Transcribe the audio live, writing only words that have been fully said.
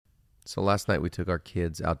So last night we took our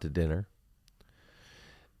kids out to dinner,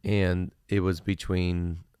 and it was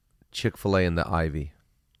between Chick-fil-A and the Ivy.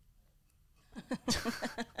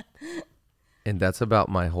 And that's about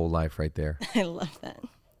my whole life right there. I love that.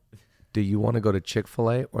 Do you want to go to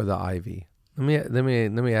Chick-fil-A or the Ivy? Let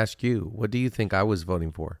me ask you. What do you think I was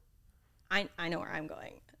voting for? I know where I'm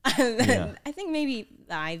going. Yeah. I think maybe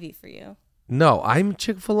the Ivy for you. No, I'm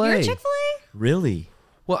Chick-fil-A. You're Chick-fil-A? Really?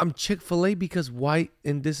 Well, I'm Chick-fil-A because why?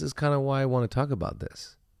 And this is kind of why I want to talk about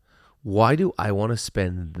this. Why do I want to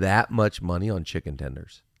spend that much money on chicken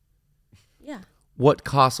tenders? Yeah. What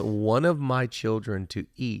costs one of my children to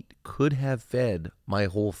eat could have fed my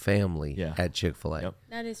whole family at Chick-fil-A. Yep.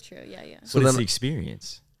 That is true. Yeah, yeah. So But it's then- the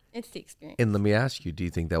experience. It's the experience. And let me ask you, do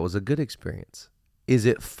you think that was a good experience? Is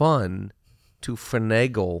it fun to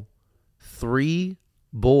finagle 3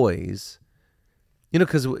 boys? You know,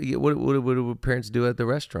 because what do parents do at the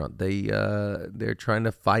restaurant? They're trying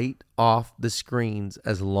to fight off the screens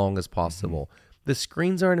as long as possible. Mm-hmm. The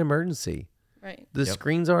screens are an emergency. Right. The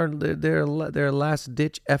screens are their last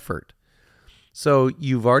ditch effort. So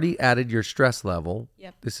you've already added your stress level.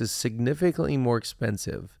 Yep. This is significantly more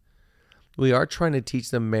expensive. We are trying to teach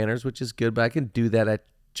them manners, which is good, but I can do that at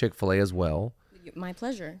Chick-fil-A as well. My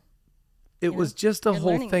pleasure. It was just a you're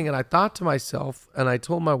whole learning. thing. And I thought to myself, and I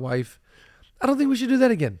told my wife, I don't think we should do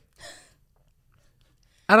that again.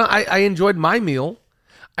 I enjoyed my meal.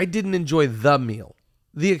 I didn't enjoy the meal,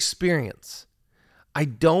 the experience. I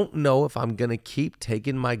don't know if I'm going to keep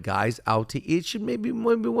taking my guys out to eat. It should maybe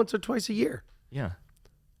once or twice a year. Yeah.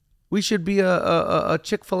 We should be a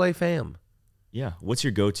Chick-fil-A fam. Yeah. What's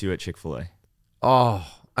your go-to at Chick-fil-A? Oh,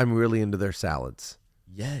 I'm really into their salads.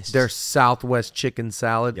 Yes. Their Southwest chicken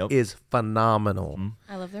salad is phenomenal.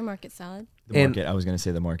 Mm-hmm. I love their market salad. The market. I was going to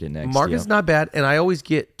say the market next. Market's not bad, and I always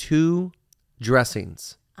get 2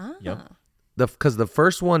 dressings. Ah. Yep. Because the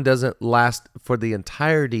first one doesn't last for the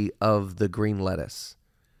entirety of the green lettuce.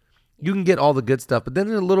 You can get all the good stuff, but then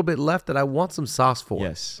there's a little bit left that I want some sauce for.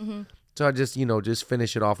 Yes. Mm-hmm. So I just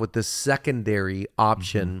finish it off with the secondary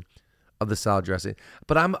option of the salad dressing.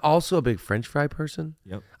 But I'm also a big French fry person.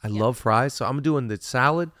 Yep. I love fries, so I'm doing the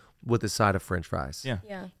salad with a side of French fries. Yeah.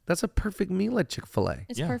 Yeah. That's a perfect meal at Chick-fil-A.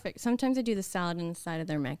 It's Yeah. perfect. Sometimes I do the salad on the side of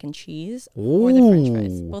their mac and cheese or the French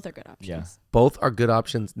fries. Ooh. Both are good options. Yeah. Both are good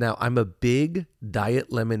options. Now, I'm a big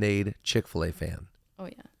Diet Lemonade Chick-fil-A fan. Oh,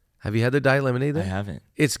 yeah. Have you had the Diet Lemonade I there? haven't.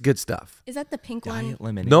 It's good stuff. Is that the pink one? Diet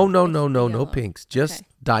lemonade. No yellow. pinks. Just Okay.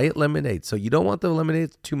 Diet Lemonade. So you don't want the lemonade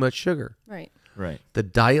with too much sugar. Right. Right. The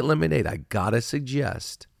Diet Lemonade, I gotta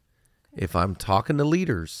suggest, if I'm talking to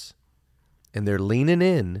leaders and they're leaning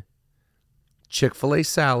in, Chick-fil-A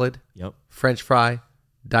salad, Yep. French fry,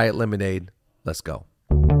 Diet Lemonade. Let's go.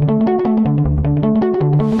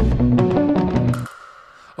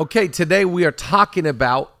 Okay, today we are talking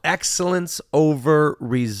about excellence over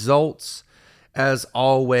results. As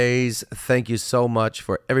always, thank you so much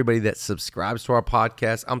for everybody that subscribes to our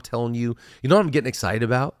podcast. I'm telling you, you know what I'm getting excited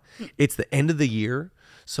about? It's the end of the year,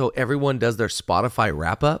 so everyone does their Spotify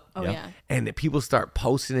wrap-up. Oh, Yeah. yeah. And people start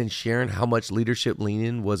posting and sharing how much Leadership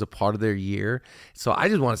Lean-In was a part of their year. So I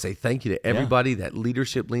just want to say thank you to everybody that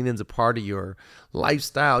Leadership Lean-In is a part of your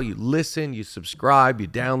lifestyle. You listen, you subscribe, you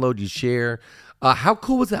download, you share. How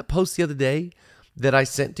cool was that post the other day that I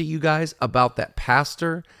sent to you guys about that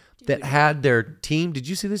pastor that had their team? Did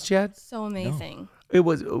you see this, Chad? So amazing. It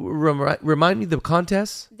was, remind me the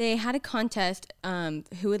contest? They had a contest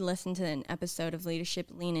who would listen to an episode of Leadership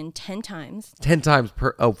Lean-In 10 times. 10 times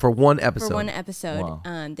for one episode. For one episode.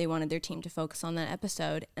 Wow. They wanted their team to focus on that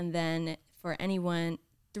episode. And then for anyone,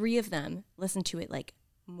 3 of them listened to it like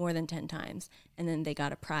more than 10 times. And then they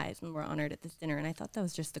got a prize and were honored at this dinner. And I thought that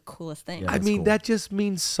was just the coolest thing. Yeah. I That's mean, cool. that just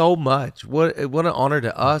means so much. What an honor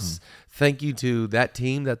to us. Thank you to that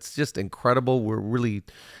team. That's just incredible. We're really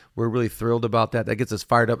thrilled about that. That gets us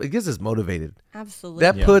fired up. It gets us motivated. Absolutely.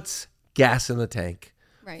 That puts gas in the tank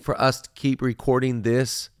Right. for us to keep recording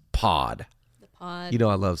this pod. The pod. You know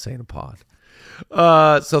I love saying a pod.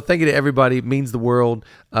 So thank you to everybody. It means the world.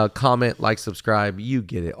 Comment, like, subscribe. You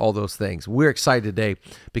get it. All those things. We're excited today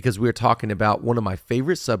because we're talking about one of my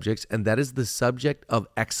favorite subjects, and that is the subject of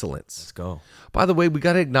excellence. Let's go. By the way, we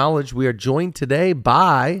got to acknowledge we are joined today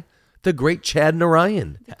by the great Chad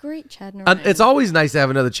Narayan. The great Chad Narayan. It's always nice to have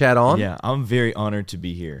another Chad on. Yeah, I'm very honored to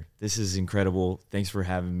be here. This is incredible. Thanks for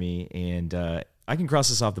having me, and I can cross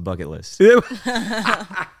this off the bucket list.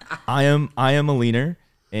 I am a leaner,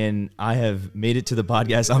 and I have made it to the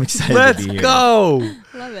podcast. I'm excited Let's to be here. go.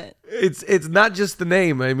 Love it. It's not just the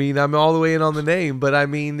name. I mean, I'm all the way in on the name, but I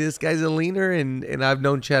mean, this guy's a leaner, and I've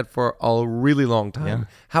known Chad for a really long time.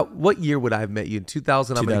 Yeah. What year would I have met you? In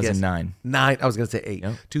 2000? I'm gonna guess 2009. 9. I was gonna say 8.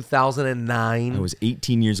 Yep. 2009. I was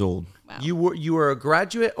 18 years old. Wow. You were a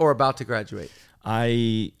graduate or about to graduate?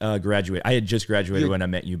 I graduated. I had just graduated when I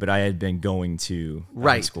met you, but I had been going to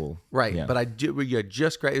high school. Right. Yeah. But you had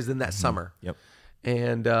just graduated. It was in that summer. Yep.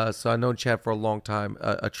 And so I've known Chad for a long time.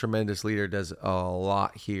 A tremendous leader, does a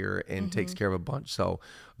lot here and takes care of a bunch. So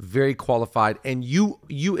very qualified. And you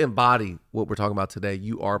embody what we're talking about today.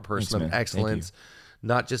 You are a person Thanks, of man. Thank excellence,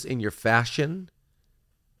 not just in your fashion.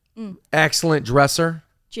 Excellent dresser.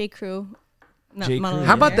 J. Crew. not J. Crew. Monolith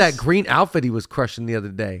How about that Millionaires. green outfit he was crushing the other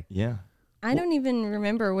day? Yeah. I don't even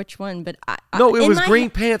remember which one, but No, it in was my green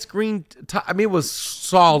pants, green tie. I mean, it was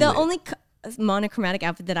solid. The only monochromatic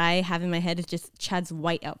outfit that I have in my head is just Chad's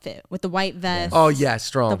white outfit with the white vest. Oh yeah,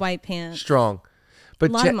 strong. The white pants. Strong. But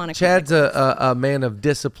A lot of monochromatic Chad's a man of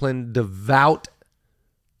discipline, devout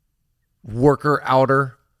worker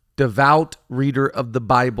outer, devout reader of the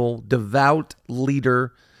Bible, devout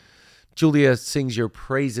leader. Julia sings your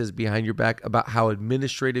praises behind your back about how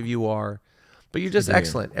administrative you are. But you're just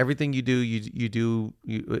excellent. Everything you do, you do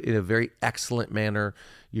in a very excellent manner.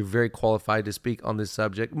 You're very qualified to speak on this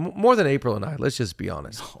subject. More than April and I, let's just be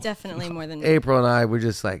honest. Definitely more than April and I were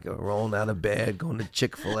just like rolling out of bed, going to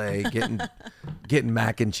Chick-fil-A, getting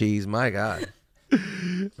mac and cheese. My God.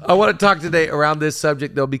 I want to talk today around this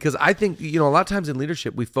subject, though, because I think, a lot of times in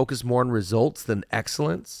leadership, we focus more on results than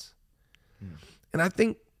excellence. And I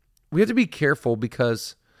think we have to be careful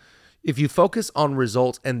because if you focus on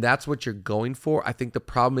results and that's what you're going for, I think the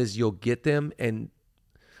problem is you'll get them, and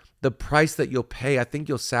the price that you'll pay, I think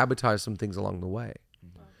you'll sabotage some things along the way.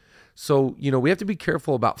 So, we have to be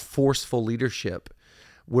careful about forceful leadership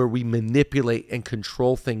where we manipulate and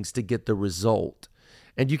control things to get the result.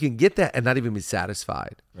 And you can get that and not even be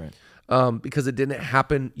satisfied. Right. Because it didn't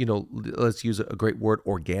happen, let's use a great word,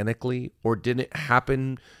 organically, or didn't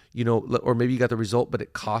happen, or maybe you got the result, but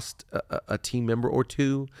it cost a team member or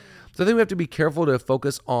two. So I think we have to be careful to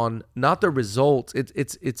focus on not the results.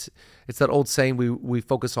 It's that old saying, we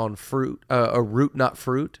focus on fruit, a root, not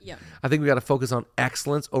fruit. Yeah. I think we got to focus on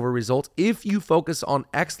excellence over results. If you focus on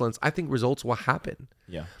excellence, I think results will happen.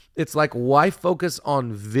 Yeah. It's like, why focus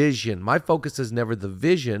on vision? My focus is never the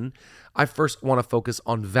vision. I first want to focus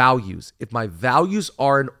on values. If my values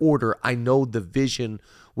are in order, I know the vision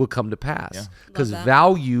will come to pass because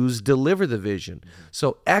values deliver the vision.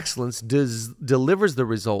 So excellence delivers the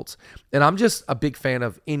results. And I'm just a big fan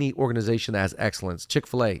of any organization that has excellence.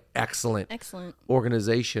 Chick-fil-A, excellent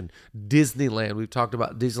organization. Disneyland, we've talked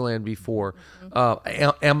about Disneyland before.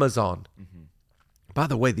 Amazon. By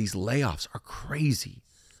the way, these layoffs are crazy.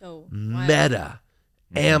 so Meta,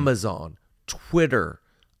 Amazon, Twitter.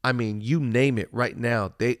 I mean, you name it right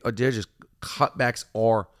now. They're just cutbacks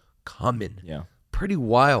are coming. Yeah. Pretty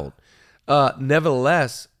wild.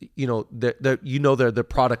 Nevertheless, the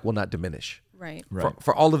product will not diminish. Right.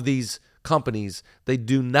 For all of these companies, they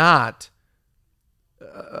do not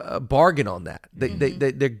bargain on that.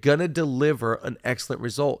 They're gonna deliver an excellent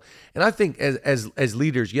result. And I think as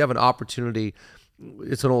leaders, you have an opportunity.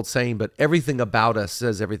 It's an old saying, but everything about us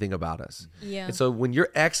says everything about us. Yeah. And so when you're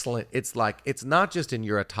excellent, it's like, it's not just in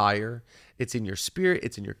your attire, it's in your spirit,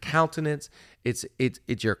 it's in your countenance, it's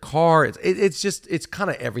your car, it's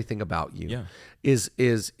kind of everything about you. Yeah. Is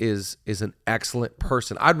an excellent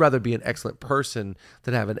person. I'd rather be an excellent person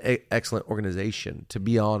than have an excellent organization, to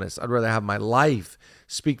be honest. I'd rather have my life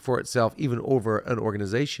speak for itself even over an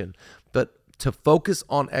organization. But to focus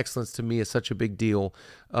on excellence to me is such a big deal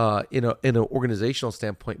in an organizational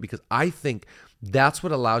standpoint, because I think that's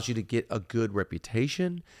what allows you to get a good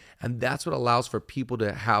reputation, and that's what allows for people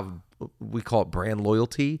to have, we call it brand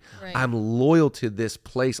loyalty. Right. I'm loyal to this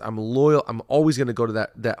place. I'm loyal. I'm always going to go to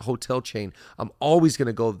that hotel chain. I'm always going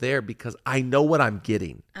to go there because I know what I'm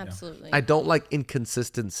getting. Absolutely. I don't like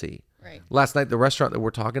inconsistency. Right. Last night, the restaurant that we're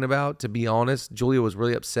talking about, to be honest, Julia was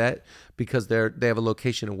really upset because they have a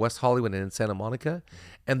location in West Hollywood and in Santa Monica,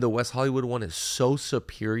 and the West Hollywood one is so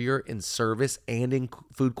superior in service and in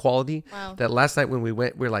food quality that last night when we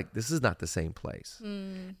went, we were like, this is not the same place.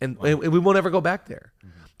 And we won't ever go back there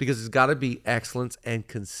because it's got to be excellence and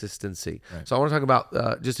consistency. Right. So I want to talk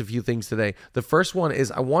about just a few things today. The first one is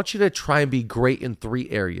I want you to try and be great in 3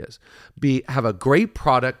 areas. Have a great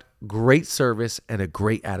product, great service, and a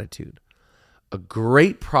great attitude. A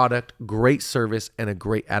great product, great service, and a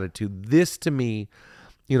great attitude. This to me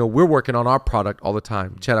we're working on our product all the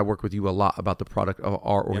time. Chad, I work with you a lot about the product of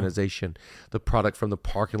our organization, the product from the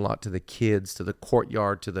parking lot to the kids, to the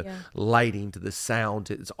courtyard, to the lighting, to the sound.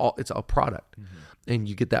 It's a product. And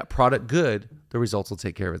you get that product good, the results will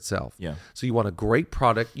take care of itself. Yeah. So you want a great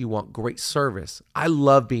product. You want great service. I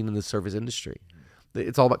love being in the service industry.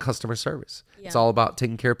 It's all about customer service. Yeah. It's all about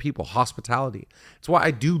taking care of people, hospitality. It's why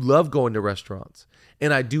I do love going to restaurants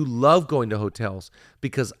and I do love going to hotels,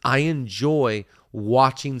 because I enjoy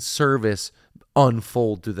watching service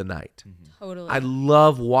unfold through the night. Totally. I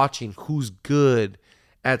love watching who's good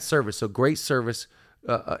at service. So great service.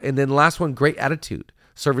 And then last one, great attitude,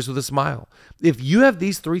 service with a smile. If you have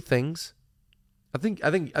these three things, I think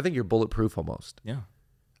you're bulletproof almost. Yeah.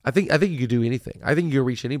 I think you could do anything. I think you can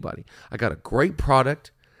reach anybody. I got a great product.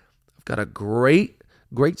 I've got a great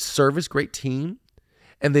service, great team,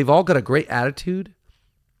 and they've all got a great attitude.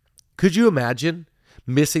 Could you imagine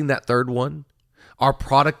missing that third one? Our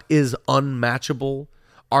product is unmatchable.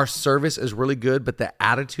 Our service is really good, but the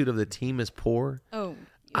attitude of the team is poor. Oh,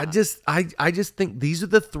 yeah. I just think these are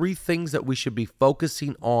the three things that we should be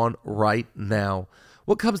focusing on right now.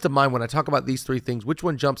 What comes to mind when I talk about these three things? Which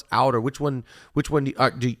one jumps out, or which one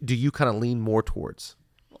do you kind of lean more towards?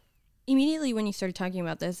 Immediately when you started talking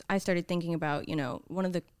about this, I started thinking about, one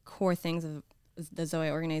of the core things of the Zoe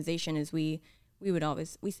organization is we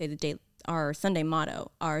say our Sunday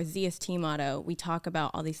motto, our ZST motto. We talk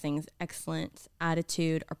about all these things: excellence,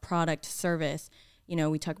 attitude, our product, service.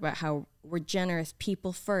 We talk about how we're generous,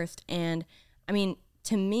 people first. And I mean,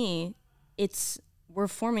 to me, we're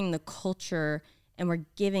forming the culture and we're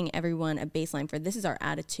giving everyone a baseline for this is our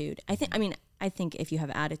attitude. I think if you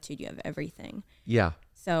have attitude, you have everything. Yeah.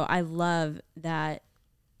 So I love that,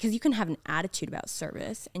 because you can have an attitude about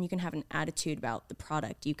service and you can have an attitude about the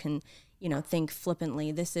product. You can, think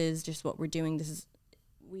flippantly, this is just what we're doing.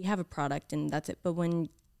 We have a product and that's it. But when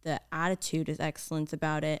the attitude is excellence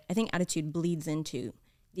about it, I think attitude bleeds into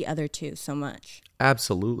the other two so much.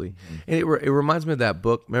 Absolutely. Mm-hmm. And it reminds me of that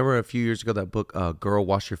book. Remember a few years ago, that book, Girl,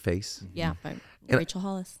 Wash Your Face? Yeah, by Rachel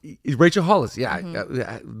Hollis. Rachel Hollis,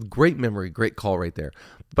 yeah. Great memory, great call right there.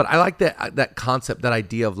 But I like that concept, that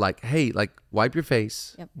idea of like, hey, like wipe your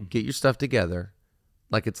face, get your stuff together.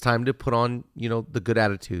 Like it's time to put on, the good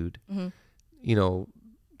attitude.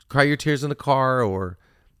 Cry your tears in the car, or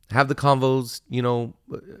have the convos,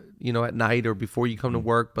 at night or before you come to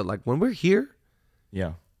work. But like when we're here,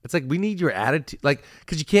 it's like we need your attitude, like,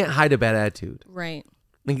 because you can't hide a bad attitude. Right.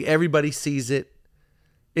 Like everybody sees it.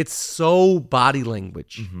 It's so body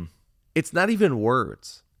language. Mm-hmm. It's not even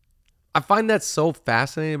words. I find that so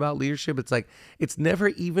fascinating about leadership. It's like, it's never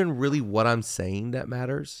even really what I'm saying that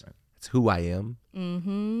matters. Right. It's who I am.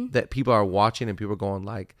 Mm-hmm. That people are watching and people are going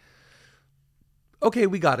like, okay,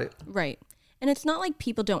 we got it. Right. And it's not like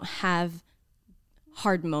people don't have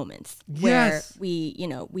hard moments where we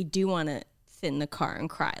do want to sit in the car and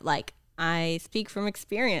cry. Like, I speak from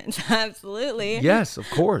experience. Absolutely. Yes, of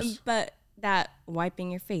course. But that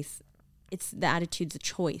wiping your face, the attitude's a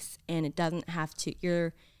choice, and it doesn't have to,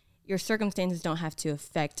 your circumstances don't have to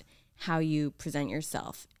affect how you present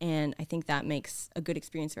yourself. And I think that makes a good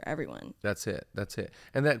experience for everyone. That's it.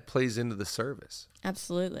 And that plays into the service.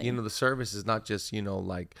 Absolutely. The service is not just,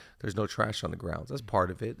 like there's no trash on the grounds. That's part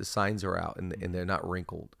of it. The signs are out and they're not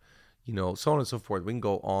wrinkled, so on and so forth. We can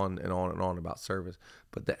go on and on and on about service.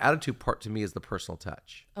 But the attitude part to me is the personal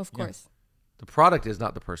touch. Of course. The product is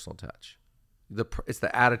not the personal touch. It's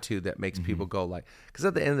the attitude that makes people go like, because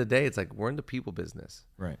at the end of the day, it's like we're in the people business,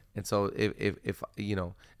 right? And so if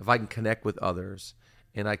I can connect with others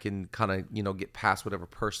and I can kind of get past whatever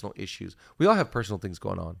personal issues, we all have personal things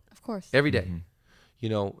going on, of course, every day.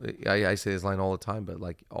 I say this line all the time, but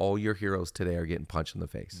like all your heroes today are getting punched in the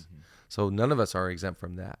face, so none of us are exempt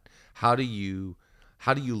from that. How do you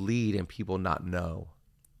lead and people not know?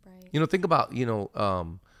 Right. Think about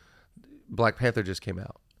Black Panther just came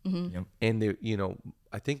out. Mm-hmm. Yep. And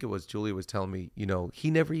I think it was Julia was telling me, he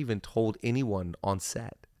never even told anyone on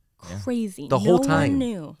set. Crazy. The whole time.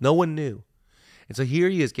 No one knew. And so here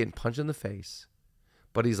he is getting punched in the face,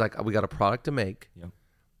 but he's like, we got a product to make. Yep.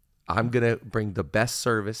 I'm going to bring the best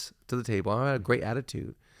service to the table. I have a great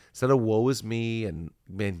attitude. Instead of woe is me and,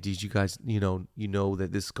 man, did you guys, know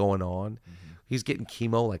that this is going on? Mm-hmm. He's getting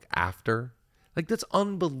chemo like after. Like, that's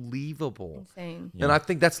unbelievable. Insane. Yeah. And I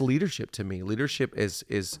think that's leadership to me. Leadership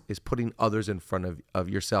is putting others in front of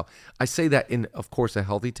yourself. I say that in, of course, a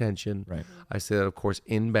healthy tension. Right. I say that, of course,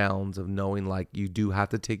 in bounds of knowing like you do have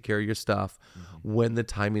to take care of your stuff when the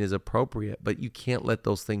timing is appropriate, but you can't let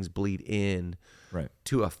those things bleed in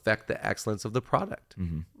to affect the excellence of the product.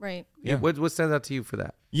 Mm-hmm. Right. Yeah. What stands out to you for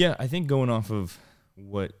that? Yeah, I think going off of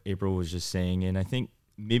what April was just saying, and I think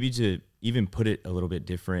maybe to even put it a little bit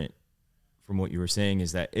different from what you were saying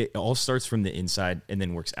is that it all starts from the inside and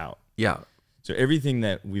then works out. Yeah. So everything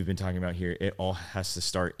that we've been talking about here, it all has to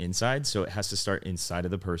start inside. So it has to start inside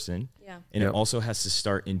of the person. Yeah. And Yep. it also has to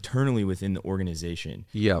start internally within the organization.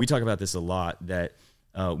 Yeah. We talk about this a lot, that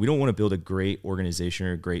we don't want to build a great organization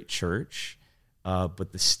or a great church,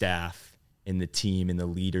 but the staff and the team and the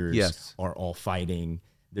leaders Yes. are all fighting.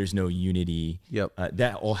 There's no unity. Yep.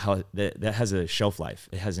 That has a shelf life.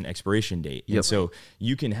 It has an expiration date. Yep. And so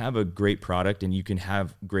you can have a great product and you can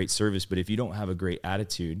have great service, but if you don't have a great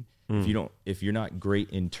attitude, if you're not great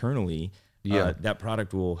internally, Yeah. that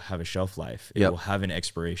product will have a shelf life. It Yep. will have an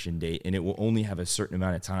expiration date, and it will only have a certain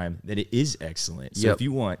amount of time that it is excellent. So Yep. if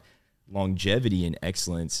you want longevity and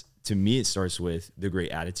excellence, to me, it starts with the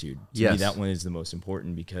great attitude. To me, Yes. that one is the most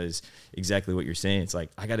important, because exactly what you're saying, it's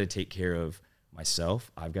like, I got to take care of myself.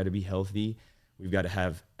 I've got to be healthy. We've got to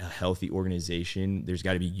have a healthy organization. There's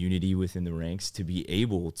got to be unity within the ranks to be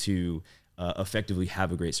able to effectively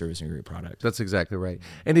have a great service and a great product. That's exactly right.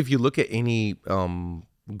 And if you look at any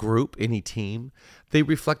group, any team, they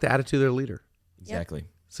reflect the attitude of their leader. Exactly.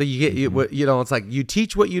 So you get, it's like you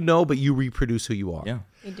teach what you know, but you reproduce who you are. Yeah.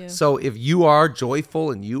 We do. So if you are joyful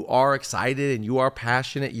and you are excited and you are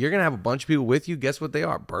passionate, you're gonna have a bunch of people with you. Guess what they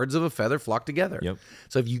are? Birds of a feather flock together. Yep.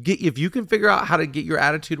 So if you can figure out how to get your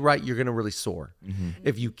attitude right, you're gonna really soar.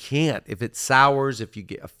 If you can't, if it sours, if you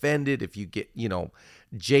get offended, if you get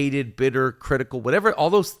jaded, bitter, critical, whatever, all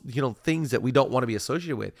those things that we don't want to be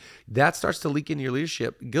associated with, that starts to leak into your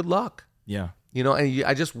leadership. Good luck. Yeah.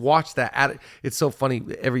 I just watched that. It's so funny.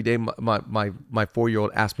 Every day, my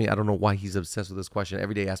 4-year-old asks me, I don't know why he's obsessed with this question.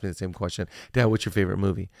 Every day he asks me the same question. Dad, what's your favorite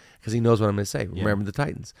movie? Because he knows what I'm going to say. Remember the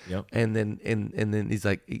Titans. Yep. And then he's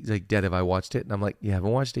like, Dad, have I watched it? And I'm like, you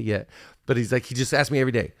haven't watched it yet. But he's like, he just asks me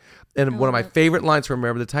every day. And one of my favorite lines from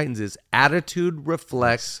Remember the Titans is, attitude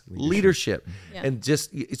reflects leadership. Yeah. And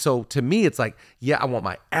just, so to me, it's like, I want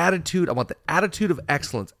my attitude. I want the attitude of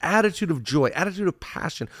excellence, attitude of joy, attitude of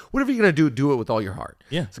passion. Whatever you're going to do it with all your heart.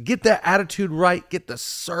 Yeah. So get that attitude right. Get the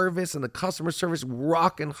service and the customer service,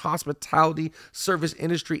 rock and hospitality, service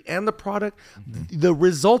industry, and the product. The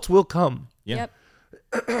results will come. Yeah.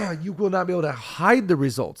 Yep. You will not be able to hide the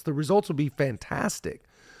results. The results will be fantastic.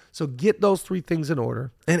 So get those 3 things in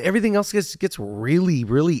order, and everything else gets really,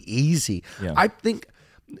 really easy. Yeah. I think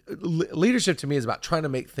leadership to me is about trying to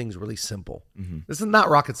make things really simple. This is not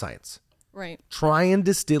rocket science. Right. Try and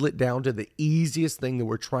distill it down to the easiest thing that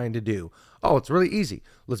we're trying to do. Oh, it's really easy.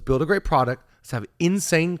 Let's build a great product. Let's have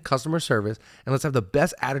insane customer service, and let's have the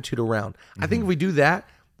best attitude around. I think if we do that,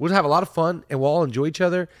 we'll have a lot of fun, and we'll all enjoy each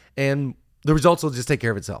other, and the results will just take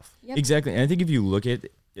care of itself. Yep. Exactly. And I think if you look at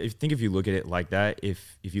it like that,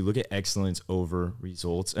 if you look at excellence over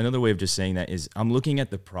results, another way of just saying that is, I'm looking at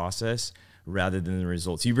the process rather than the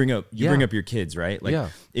results. You bring up your kids, right? Like,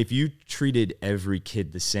 if you treated every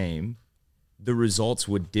kid the same, the results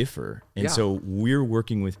would differ. And so we're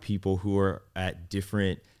working with people who are at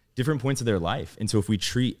different points of their life. And so if we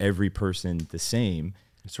treat every person the same,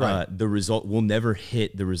 That's right. The result will never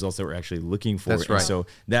hit the results that we're actually looking for. That's right. And so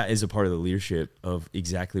that is a part of the leadership of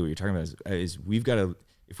exactly what you're talking about is we've got to,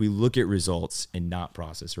 if we look at results and not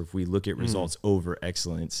process, or if we look at results over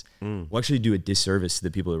excellence, we'll actually do a disservice to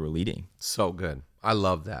the people that we're leading. So good. I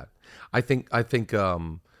love that. I think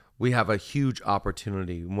we have a huge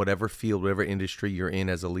opportunity in whatever field, whatever industry you're in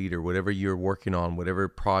as a leader, whatever you're working on, whatever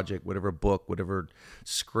project, whatever book, whatever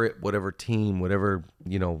script, whatever team, whatever,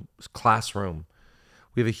 classroom.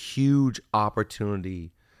 We have a huge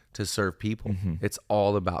opportunity to serve people. It's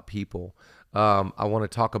all about people. I want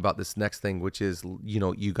to talk about this next thing, which is,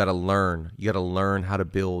 you got to learn. You got to learn how to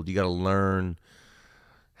build. You got to learn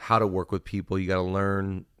how to work with people. You got to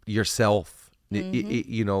learn yourself.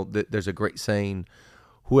 There's a great saying,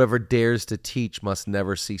 whoever dares to teach must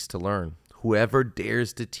never cease to learn. Whoever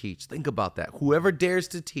dares to teach. Think about that. Whoever dares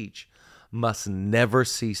to teach must never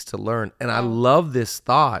cease to learn. And I love this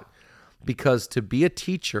thought, because to be a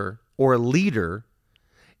teacher or a leader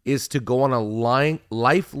is to go on a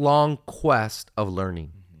lifelong quest of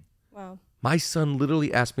learning. Wow. My son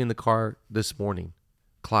literally asked me in the car this morning,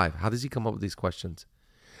 Clive, how does he come up with these questions?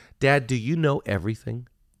 Dad, do you know everything?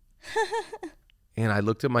 And I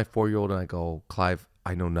looked at my 4-year-old and I go, Clive,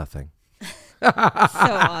 I know nothing. So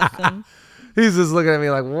awesome. He's just looking at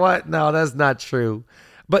me like, what? No, that's not true.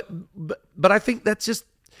 But I think that's just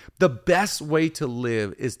the best way to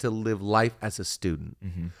live, is to live life as a student.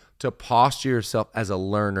 To posture yourself as a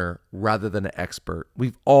learner rather than an expert.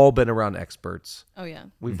 We've all been around experts. Oh, yeah.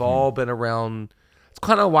 We've all been around It's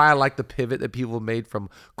kind of why I like the pivot that people made from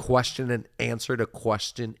question and answer to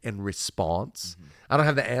question and response. I don't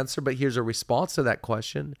have the answer, but here's a response to that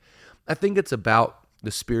question. I think it's about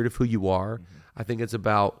the spirit of who you are. I think it's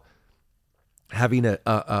about having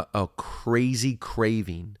a crazy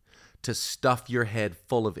craving to stuff your head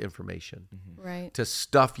full of information, Right. to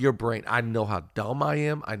stuff your brain. I know how dumb I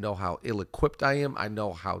am. I know how ill-equipped I am. I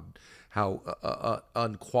know how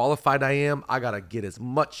unqualified I am. I got to get as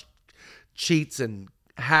much cheats and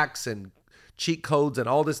hacks and cheat codes and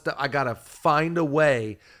all this stuff. I got to find a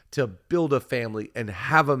way to build a family and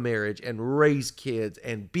have a marriage and raise kids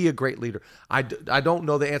and be a great leader. I don't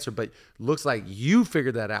know the answer, but looks like you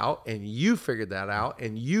figured that out and you figured that out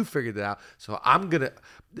and you figured it out. So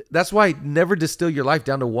that's why never distill your life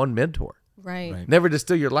down to one mentor. Right. Never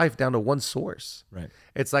distill your life down to one source. Right.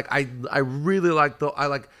 It's like, I really like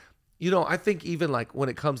I think even like when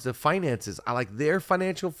it comes to finances, I like their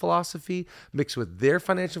financial philosophy mixed with their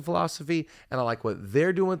financial philosophy, and I like what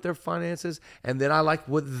they're doing with their finances, and then I like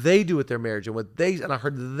what they do with their marriage and and I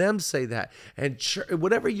heard them say that. And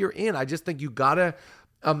whatever you're in, I just think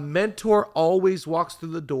a mentor always walks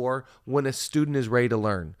through the door when a student is ready to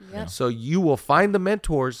learn. Yep. So you will find the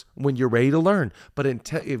mentors when you're ready to learn. But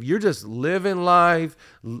if you're just living life,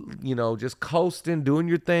 just coasting, doing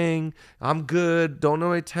your thing, I'm good, don't know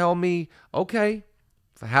what to tell me, okay,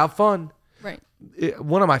 have fun. Right.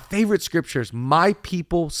 One of my favorite scriptures, my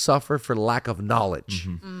people suffer for lack of knowledge.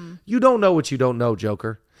 You don't know what you don't know,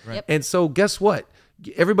 Joker. Right. Yep. And so guess what?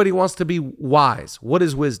 Everybody wants to be wise. What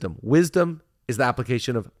is wisdom? Wisdom is the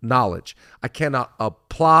application of knowledge. I cannot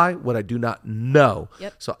apply what I do not know.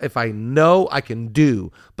 Yep. So if I know, I can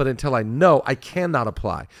do. But until I know, I cannot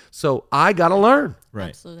apply. So I got to learn. Right.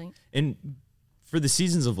 Absolutely. And for the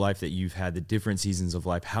seasons of life that you've had, the different seasons of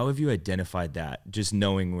life, how have you identified that? Just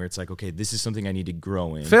knowing where it's like, okay, this is something I need to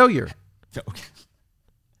grow in. Failure. Okay.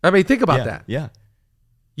 I mean, think about that. Yeah.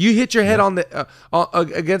 You hit your head on the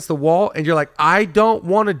against the wall and you're like, I don't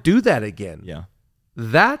want to do that again. Yeah.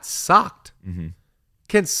 That sucked. Mm-hmm.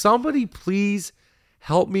 Can somebody please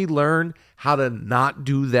help me learn how to not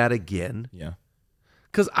do that again? Yeah.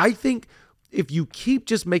 Because I think if you keep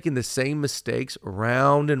just making the same mistakes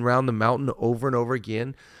round and round the mountain over and over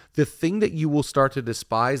again, the thing that you will start to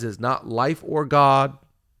despise is not life or God.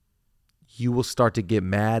 You will start to get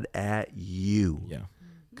mad at you. Yeah.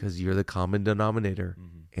 Because you're the common denominator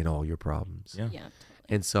in all your problems. Yeah. Yeah. Totally.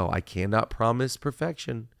 And so I cannot promise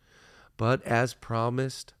perfection, but as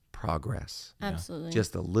promised, progress. Absolutely.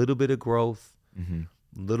 Just a little bit of growth, Mm-hmm.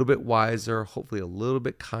 a little bit wiser, hopefully a little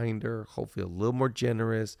bit kinder, hopefully a little more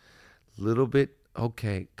generous, a little bit,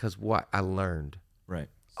 okay, because what I learned. Right.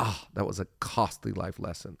 Oh, that was a costly life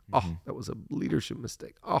lesson. Oh, that was a leadership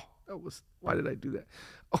mistake. Oh, why did I do that?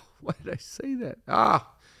 Oh, why did I say that?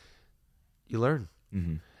 You learn.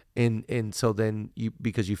 Mm-hmm. And so then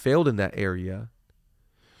because you failed in that area,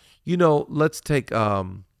 let's take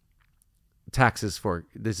taxes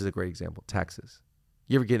this is a great example. Taxes.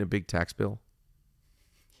 You ever get a big tax bill?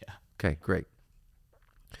 Yeah. Okay, great.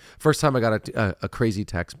 First time I got a crazy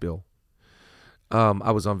tax bill,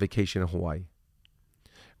 I was on vacation in Hawaii.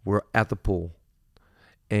 We're at the pool,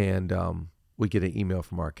 and we get an email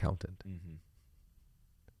from our accountant. Mm-hmm.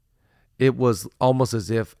 It was almost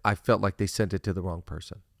as if I felt like they sent it to the wrong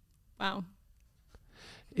person. Wow.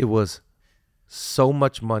 It was so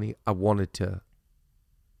much money. I wanted to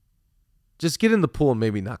just get in the pool and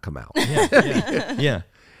maybe not come out. Yeah.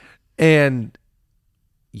 And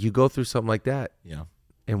you go through something like that, Yeah.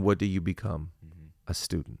 and what do you become? A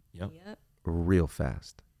student Yep. Yep. real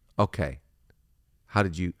fast. Okay. How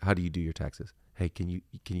do you do your taxes? Hey, can you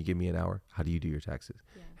give me an hour? How do you do your taxes?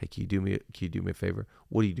 Yeah. Hey, can you do me a favor?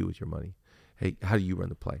 What do you do with your money? Hey, how do you run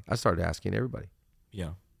the play? I started asking everybody,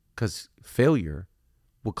 Yeah. because failure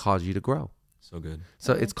will cause you to grow. So good.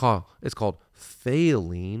 So it's called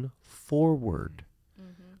failing forward,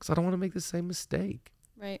 because I don't want to make the same mistake.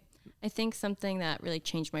 Right. I think something that really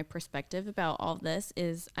changed my perspective about all this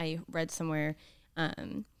is I read somewhere,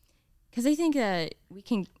 because I think that we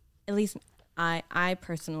can, at least I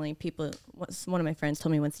personally, one of my friends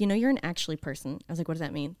told me once, you're an actually person. I was like, what does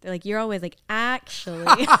that mean? They're like, you're always like,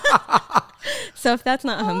 actually. So if that's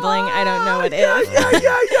not humbling, I don't know what is. Yeah.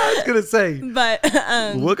 I was going to say. But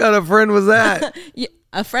What kind of friend was that?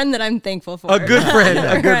 a friend that I'm thankful for. A good friend.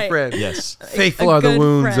 A good Right. friend. Yes. Faithful A are the good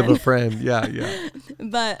wounds of friend. a friend. Yeah.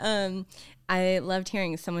 But I loved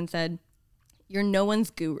hearing someone said, you're no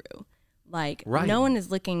one's guru. Like, Right. no one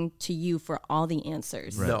is looking to you for all the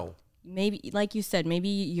answers. No. maybe, like you said, maybe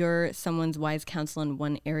you're someone's wise counsel in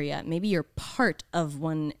one area. Maybe you're part of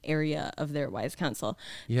one area of their wise counsel.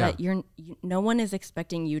 Yeah. But no one is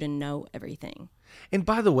expecting you to know everything. And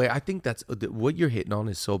by the way, I think that's what you're hitting on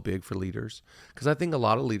is so big for leaders, because I think a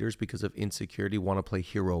lot of leaders, because of insecurity, want to play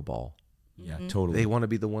hero ball. Yeah, totally. They want to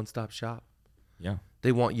be the one-stop shop. Yeah.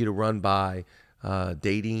 They want you to run by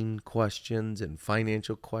dating questions and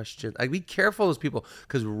financial questions. Be careful of those people,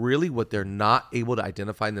 because really what they're not able to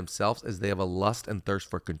identify in themselves is they have a lust and thirst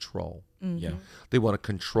for control. Yeah. They want to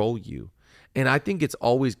control you. And I think it's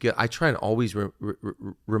always good. I try and always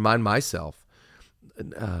remind myself,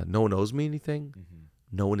 no one owes me anything.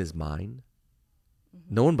 No one is mine.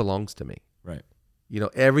 No one belongs to me. Right.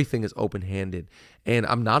 Everything is open-handed, and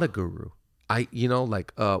I'm not a guru.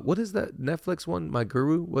 What is that Netflix one? My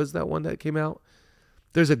Guru, was that one that came out?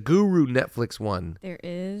 There's a Guru Netflix one. There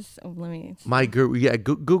is. Let me. My Guru. Yeah,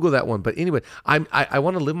 Google that one. But anyway, I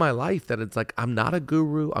want to live my life that it's like, I'm not a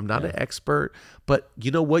guru. I'm not an expert. But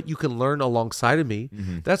you know what? You can learn alongside of me.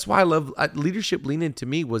 That's why I love Leadership Lean In. To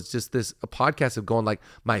me was just a podcast of going like,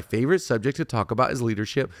 my favorite subject to talk about is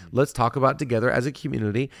leadership. Let's talk about it together as a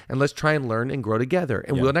community, and let's try and learn and grow together.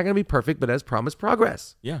 And we're not going to be perfect, but as promised,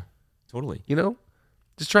 progress. Yeah, totally.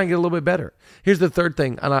 Just try and get a little bit better. Here's the third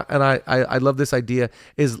thing, and I love this idea.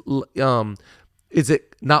 Is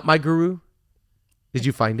it not my guru? Did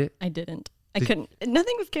you find it? I didn't. I couldn't.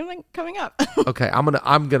 Nothing was coming up. Okay, I'm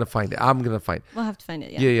gonna find it. We'll have to find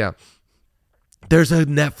it. Yeah. There's a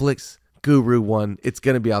Netflix Guru one. It's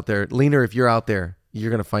gonna be out there. Leaner, if you're out there,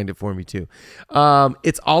 you're gonna find it for me too.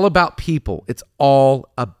 It's all about people. It's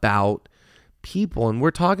all about people, and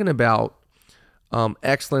we're talking about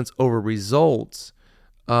excellence over results.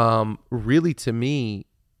 Really, to me,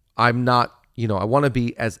 I'm not, I want to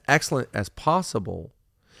be as excellent as possible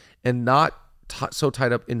and not so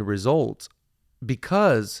tied up in results,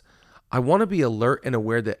 because I want to be alert and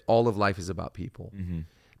aware that all of life is about people.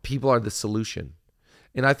 People are the solution.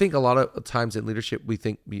 And I think a lot of times in leadership, we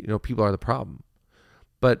think, people are the problem,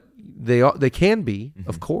 but they can be,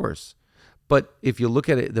 of course. But if you look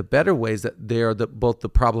at it, the better ways that they are both the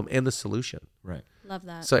problem and the solution. Right. Love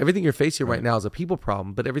that. So everything you're facing right now is a people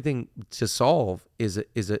problem, but everything to solve is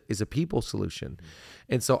a people solution.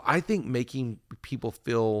 And so I think making people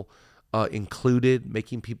feel included,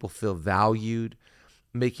 making people feel valued,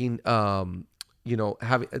 making having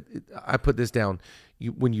I put this down.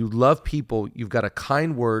 When you love people, you've got a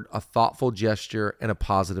kind word, a thoughtful gesture, and a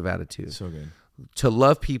positive attitude. So good. To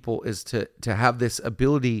love people is to have this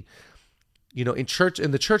ability. In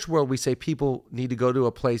the church world, we say people need to go to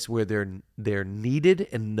a place where they're needed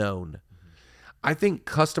and known. I think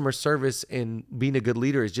customer service and being a good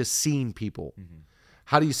leader is just seeing people.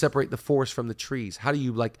 How do you separate the forest from the trees? How do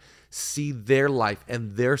you see their life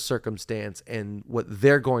and their circumstance and what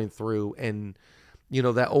they're going through? And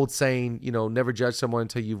that old saying, never judge someone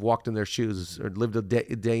until you've walked in their shoes or lived a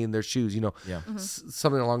day in their shoes.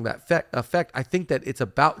 Something along that effect. I think that it's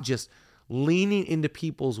about just leaning into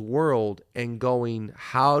people's world and going,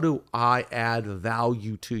 how do I add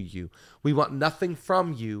value to you? We want nothing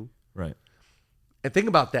from you. Right. And think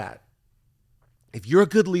about that. If you're a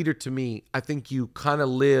good leader to me, I think you kind of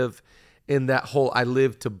live in that whole, I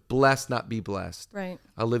live to bless, not be blessed. Right.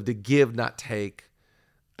 I live to give, not take.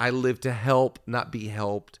 I live to help, not be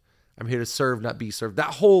helped. I'm here to serve, not be served.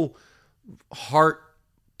 That whole heart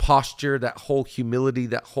posture, that whole humility,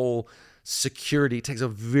 that whole security. It takes a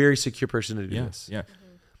very secure person to do this. Yeah.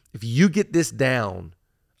 If you get this down,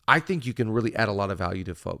 I think you can really add a lot of value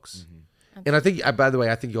to folks. And I think, by the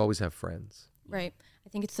way, I think you always have friends. Right. I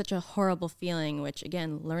think it's such a horrible feeling, which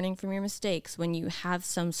again, learning from your mistakes, when you have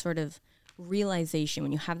some sort of realization,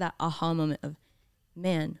 when you have that aha moment of,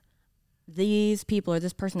 man, these people or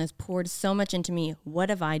this person has poured so much into me. What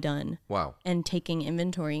have I done? Wow. And taking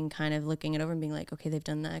inventory and kind of looking it over and being like, okay, they've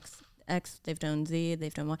done X, they've done Z,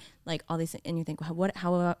 they've done Y, like all these things. And you think,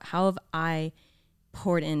 how have I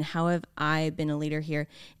poured in? How have I been a leader here?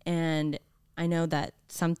 And I know that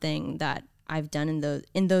something that I've done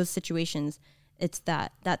in those situations, it's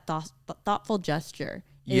that thoughtful gesture.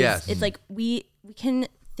 Yes. It's like we can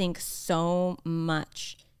think so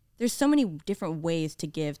much. There's so many different ways to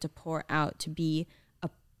give, to pour out, to be a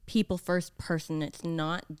people first person. It's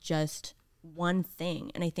not just one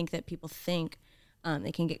thing. And I think that people think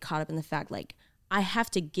they can get caught up in the fact, like, I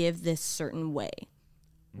have to give this certain way.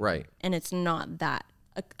 Right. And it's not that.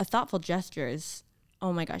 A thoughtful gesture is,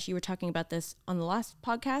 oh my gosh, you were talking about this on the last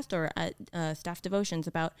podcast or at Staff Devotions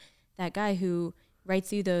about that guy who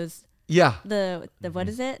writes you those. Yeah. The what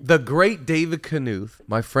is it? The great David Knuth,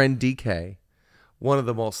 my friend DK, one of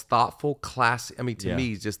the most thoughtful, class. I mean, to me,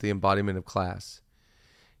 he's just the embodiment of class.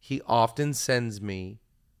 he often sends me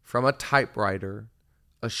from a typewriter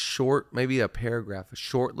a short, maybe a paragraph, a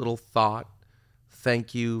short little thought,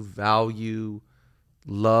 thank you, value,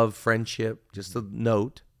 love, friendship, just a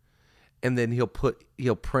note. And then he'll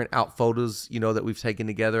print out photos, that we've taken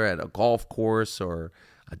together at a golf course or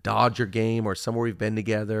a Dodger game or somewhere we've been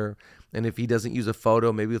together. And if he doesn't use a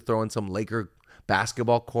photo, maybe he'll throw in some Laker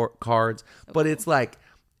basketball cards. But it's like,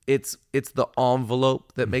 it's the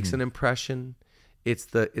envelope that makes an impression. It's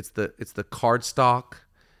the cardstock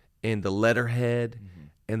and the letterhead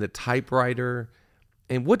and the typewriter.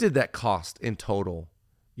 And what did that cost in total?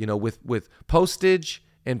 With postage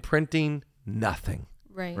and printing, nothing.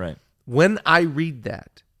 Right. When I read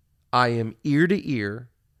that, I am ear to ear,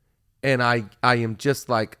 and I am just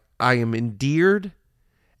like, I am endeared,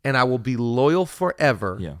 and I will be loyal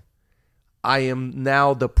forever. Yeah. I am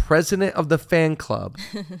now the president of the fan club.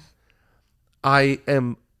 I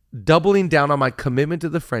am doubling down on my commitment to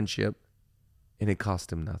the friendship, and it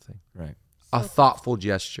cost him nothing. Right. A thoughtful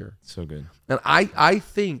gesture. So good. And I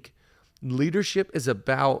think leadership is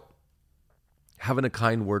about having a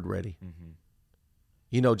kind word ready.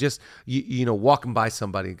 Just walking by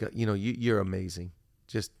somebody, you're amazing.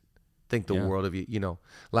 Just think the world of you.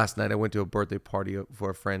 Last night I went to a birthday party for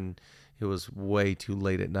a friend. It was way too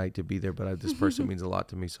late at night to be there, but this person means a lot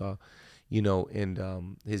to me. So,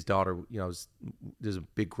 and his daughter, there's a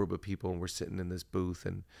big group of people, and we're sitting in this booth,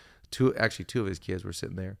 and two of his kids were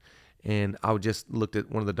sitting there. And I just looked at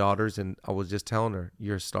one of the daughters, and I was just telling her,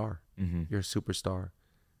 you're a star. You're a superstar.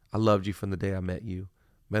 I loved you from the day I met you.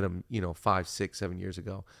 Met him, 5, 6, 7 years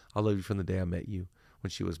ago. I loved you from the day I met you when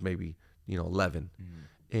she was maybe, 11.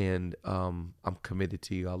 And I'm committed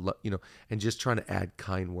to you. I love, and just trying to add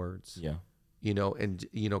kind words. Yeah. And,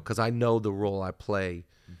 because I know the role I play,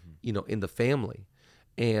 in the family.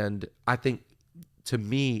 And I think, to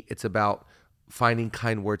me, it's about finding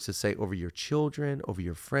kind words to say over your children, over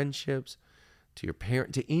your friendships, to your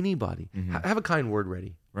parent, to anybody. Have a kind word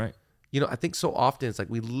ready. Right. I think so often it's like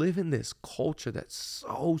we live in this culture that's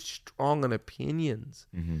so strong on opinions.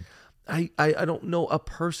 I don't know a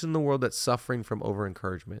person in the world that's suffering from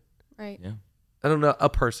over-encouragement. Right. Yeah. I don't know a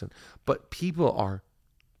person. But people are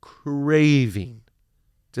craving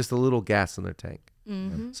just a little gas in their tank.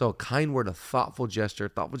 So a kind word, a thoughtful gesture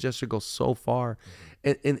goes so far.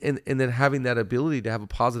 And then having that ability to have a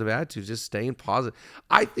positive attitude, just staying positive.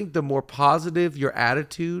 I think the more positive your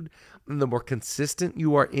attitude and the more consistent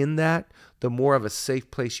you are in that, the more of a safe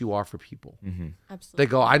place you are for people. Absolutely. They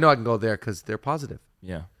go, I know I can go there because they're positive.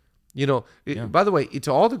 Yeah. By the way,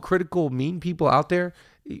 to all the critical, mean people out there,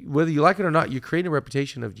 whether you like it or not, you're creating a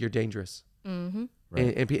reputation of you're dangerous.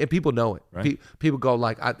 Right. And people know it. Right. People go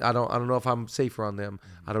like, I don't know if I'm safer on them.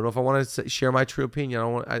 I don't know if I want to share my true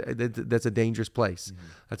opinion. That's a dangerous place.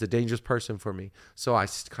 That's a dangerous person for me. So I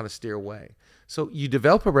kind of steer away. So you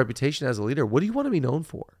develop a reputation as a leader. What do you want to be known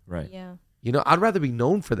for? Right. Yeah. I'd rather be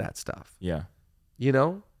known for that stuff. Yeah.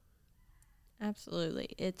 Absolutely.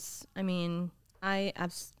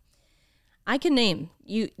 I can name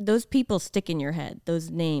you. Those people stick in your head. Those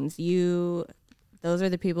names. Those are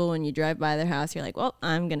the people when you drive by their house, you're like, well,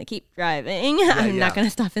 I'm going to keep driving. I'm not going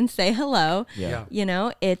to stop and say hello. Yeah.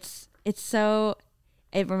 It's so,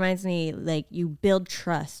 it reminds me, like, you build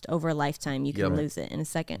trust over a lifetime. You can lose it in a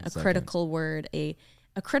second. Critical word, a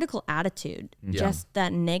critical attitude, just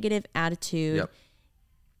that negative attitude.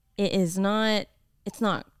 It's not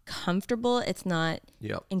comfortable. It's not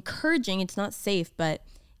encouraging. It's not safe, but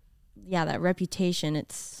that reputation,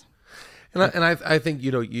 it's... And I think,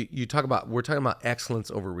 you talk about, we're talking about excellence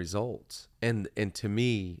over results. And to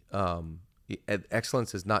me,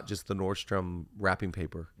 excellence is not just the Nordstrom wrapping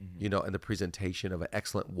paper, and the presentation of an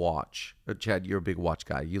excellent watch. Chad, you're a big watch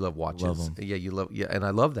guy. You love watches. Love them. Yeah, and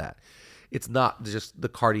I love that. It's not just the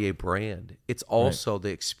Cartier brand. It's also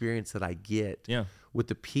the experience that I get with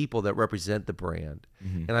the people that represent the brand.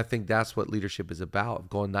 And I think that's what leadership is about,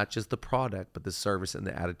 going not just the product, but the service and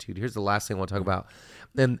the attitude. Here's the last thing I want to talk about.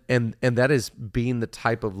 And that is being the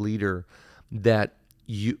type of leader that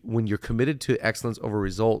when you're committed to excellence over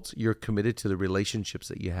results, you're committed to the relationships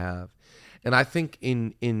that you have. And I think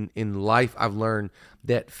in life, I've learned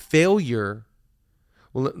that failure...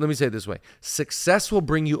 Well, let me say it this way. Success will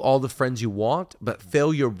bring you all the friends you want, but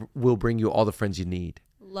failure will bring you all the friends you need.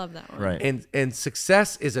 Love that one. Right. And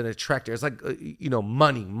success is an attractor. It's like,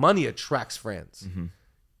 money. Money attracts friends.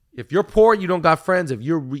 If you're poor, you don't got friends. If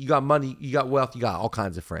you got money, you got wealth, you got all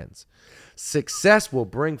kinds of friends. Success will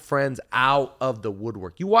bring friends out of the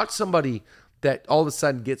woodwork. You watch somebody that all of a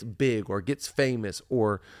sudden gets big or gets famous,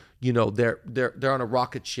 or they're on a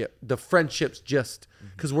rocket ship. The friendships just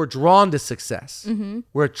because we're drawn to success.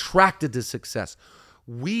 We're attracted to success.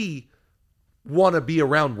 we want to be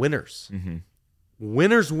around winners.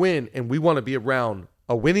 Winners win, and we want to be around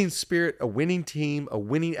a winning spirit, a winning team, a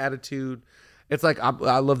winning attitude. It's like,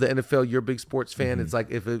 I love the NFL. You're a big sports fan. It's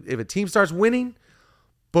like if a team starts winning,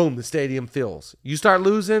 boom, the stadium fills. You start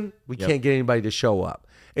losing, we can't get anybody to show up.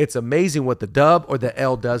 It's amazing what the dub or the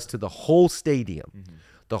L does to the whole stadium,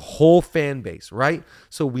 the whole fan base, right?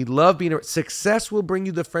 So we love being success will bring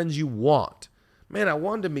you the friends you want. Man, I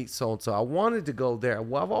wanted to meet so-and-so. I wanted to go there.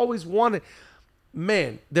 Well, I've always wanted.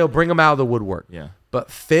 Man, they'll bring them out of the woodwork. Yeah.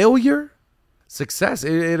 But failure, success,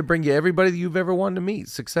 it'll bring you everybody that you've ever wanted to meet.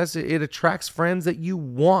 Success, it attracts friends that you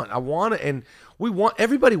want. I want it. And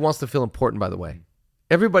everybody wants to feel important, by the way.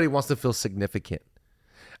 Everybody wants to feel significant.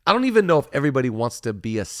 I don't even know if everybody wants to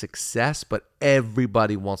be a success, but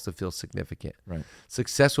everybody wants to feel significant. Right.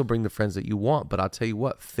 Success will bring the friends that you want, but I'll tell you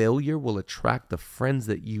what, failure will attract the friends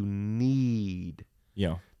that you need.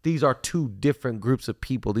 Yeah. These are two different groups of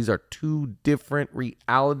people. These are two different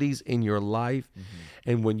realities in your life.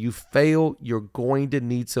 And when you fail, you're going to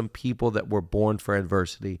need some people that were born for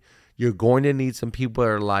adversity. You're going to need some people that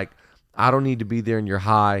are like, I don't need to be there in your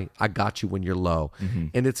high. I got you when you're low.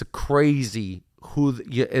 And it's a crazy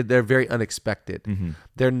they're very unexpected.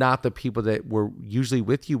 They're not the people that were usually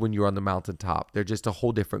with you when you're on the mountaintop. They're just a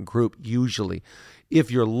whole different group usually. If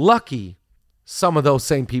you're lucky, some of those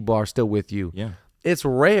same people are still with you. Yeah. It's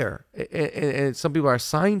rare. And some people are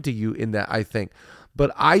assigned to you in that, I think.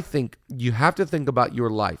 But I think you have to think about your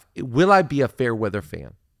life. Will I be a fair weather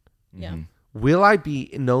fan? Yeah. Will I be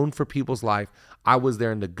known for people's life? I was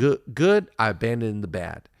there in the good, I abandoned in the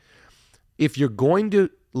bad. If you're going to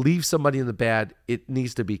leave somebody in the bad, it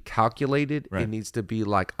needs to be calculated. Right. It needs to be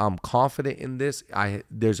like, I'm confident in this.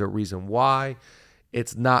 There's a reason why.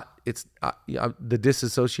 It's not, the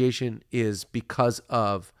disassociation is because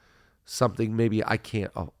of something. Maybe I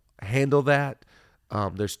can't handle that.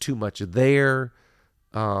 There's too much there.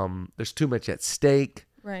 There's too much at stake.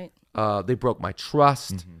 Right. They broke my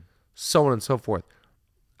trust, so on and so forth.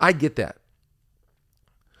 I get that.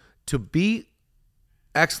 To be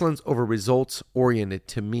excellence over results oriented,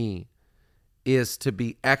 to me, is to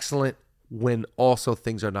be excellent when also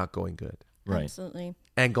things are not going good. Right. Absolutely.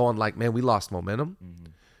 And going like, man, we lost momentum.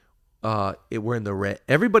 We're in the red.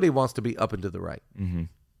 Everybody wants to be up and to the right.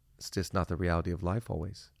 It's just not the reality of life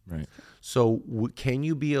always. Right. So can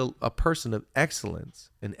you be a person of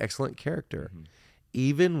excellence, an excellent character,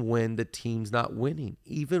 even when the team's not winning,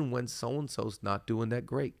 even when so-and-so's not doing that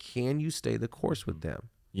great? Can you stay the course with them?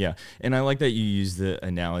 Yeah. And I like that you use the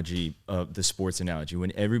analogy of the sports analogy.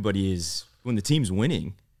 When the team's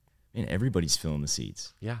winning, man, everybody's filling the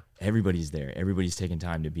seats. Yeah. Everybody's there. Everybody's taking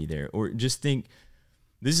time to be there. Or just think,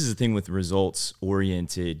 this is the thing with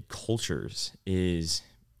results-oriented cultures is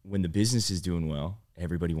when the business is doing well,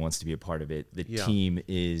 everybody wants to be a part of it. The team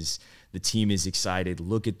is excited.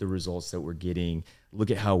 Look at the results that we're getting. Look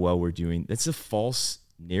at how well we're doing. That's a false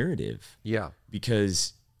narrative. Yeah.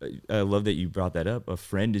 Because I love that you brought that up. A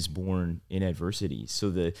friend is born in adversity.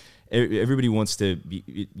 So everybody wants to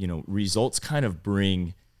be, results kind of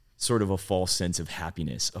bring sort of a false sense of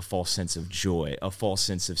happiness, a false sense of joy, a false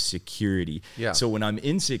sense of security. Yeah. So when I'm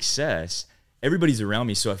in success, everybody's around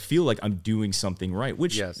me, so I feel like I'm doing something right,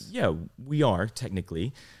 which, yeah, we are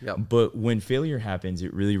technically. Yep. But when failure happens,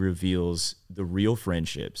 it really reveals the real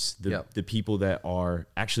friendships, the people that are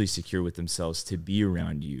actually secure with themselves to be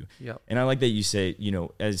around you. Yep. And I like that you say,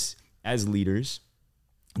 as leaders,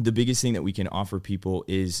 the biggest thing that we can offer people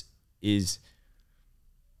is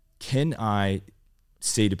can I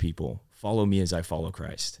say to people, follow me as I follow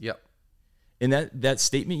Christ? Yep. And that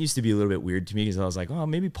statement used to be a little bit weird to me because I was like, oh,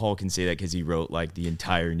 maybe Paul can say that because he wrote like the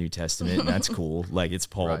entire New Testament and that's cool. Like it's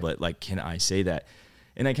Paul, Right. But like, can I say that?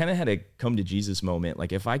 And I kind of had a come to Jesus moment.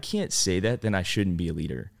 Like if I can't say that, then I shouldn't be a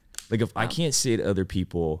leader. Like if I can't say to other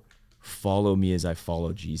people, follow me as I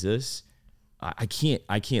follow Jesus, I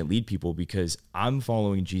can't lead people because I'm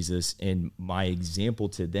following Jesus and my example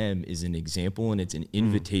to them is an example and it's an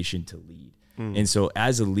invitation to lead. And so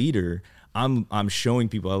as a leader, I'm showing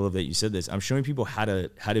people, I love that you said this, I'm showing people how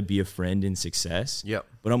to be a friend in success. Yep.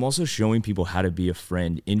 But I'm also showing people how to be a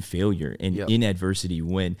friend in failure and in adversity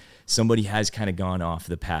when somebody has kind of gone off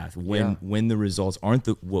the path, when the results aren't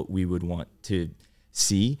what we would want to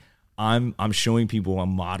see. I'm showing people,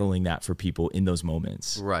 I'm modeling that for people in those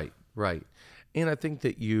moments. Right. And I think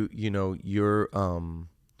that you're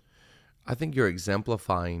I think you're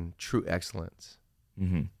exemplifying true excellence.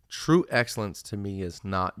 Mm-hmm. True excellence to me is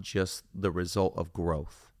not just the result of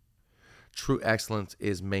growth. True excellence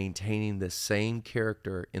is maintaining the same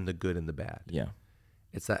character in the good and the bad. Yeah.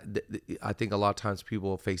 It's that I think a lot of times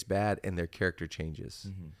people face bad and their character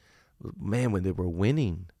changes. man, when they were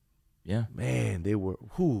winning, Yeah. man, they were,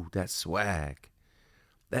 that swag,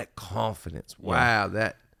 that confidence. Wow,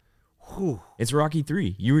 that, It's Rocky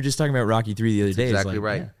 3. You were just talking about Rocky 3 the other day. exactly It's like,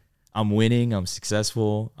 right. yeah, I'm winning. I'm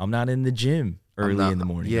successable. I'm not in the gym early in the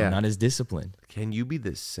morning. yeah. I'm not as disciplined. Can you be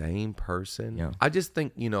the same person? Yeah. I just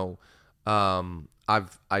think,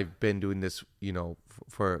 I've been doing this,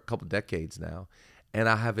 for a couple decades now, and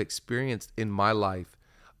I have experienced in my life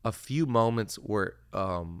a few moments where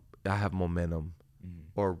I have momentum,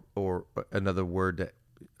 or another word that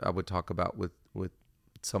I would talk about with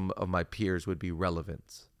some of my peers would be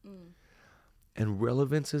relevance. And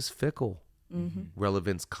relevance is fickle.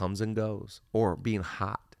 Relevance comes and goes, or being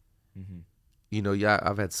hot.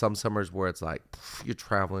 I've had some summers where it's like you're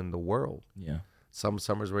traveling the world. Yeah. Some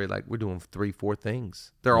summers where you're like, we're doing 3-4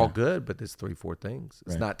 things. They're all good, but there's 3-4 things.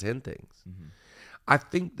 It's not 10 things. I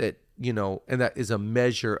think that, and that is a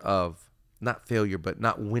measure of not failure, but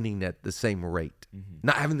not winning at the same rate,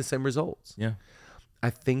 not having the same results. Yeah. I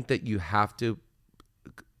think that you have to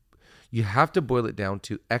boil it down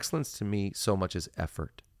to excellence to me so much as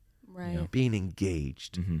effort, Right. being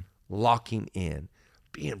engaged, locking in,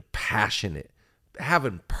 being passionate,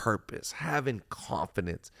 having purpose, having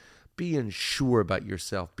confidence, being sure about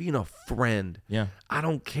yourself, being a friend. Yeah. I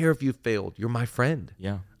don't care if you failed. You're my friend.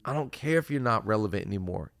 Yeah. I don't care if you're not relevant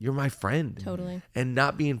anymore. You're my friend. Totally. And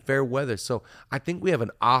not being fair weather. So I think we have an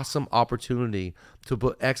awesome opportunity to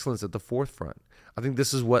put excellence at the forefront. I think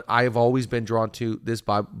this is what I have always been drawn to, this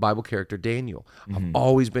Bible character, Daniel. I've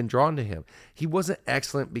always been drawn to him. He wasn't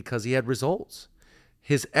excellent because he had results.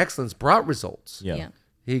 His excellence brought results. Yeah. Yeah.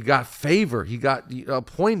 He got favor. He got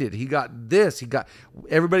appointed. He got this.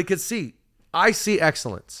 Everybody could see. I see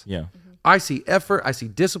excellence. Yeah. I see effort. I see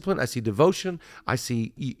discipline. I see devotion. I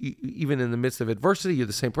see even in the midst of adversity, you're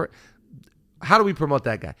the same person. How do we promote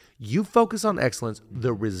that guy? You focus on excellence.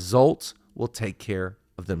 The results will take care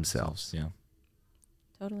of themselves. Yeah.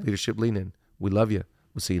 Totally. Leadership Lean In. We love you.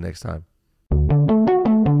 We'll see you next time.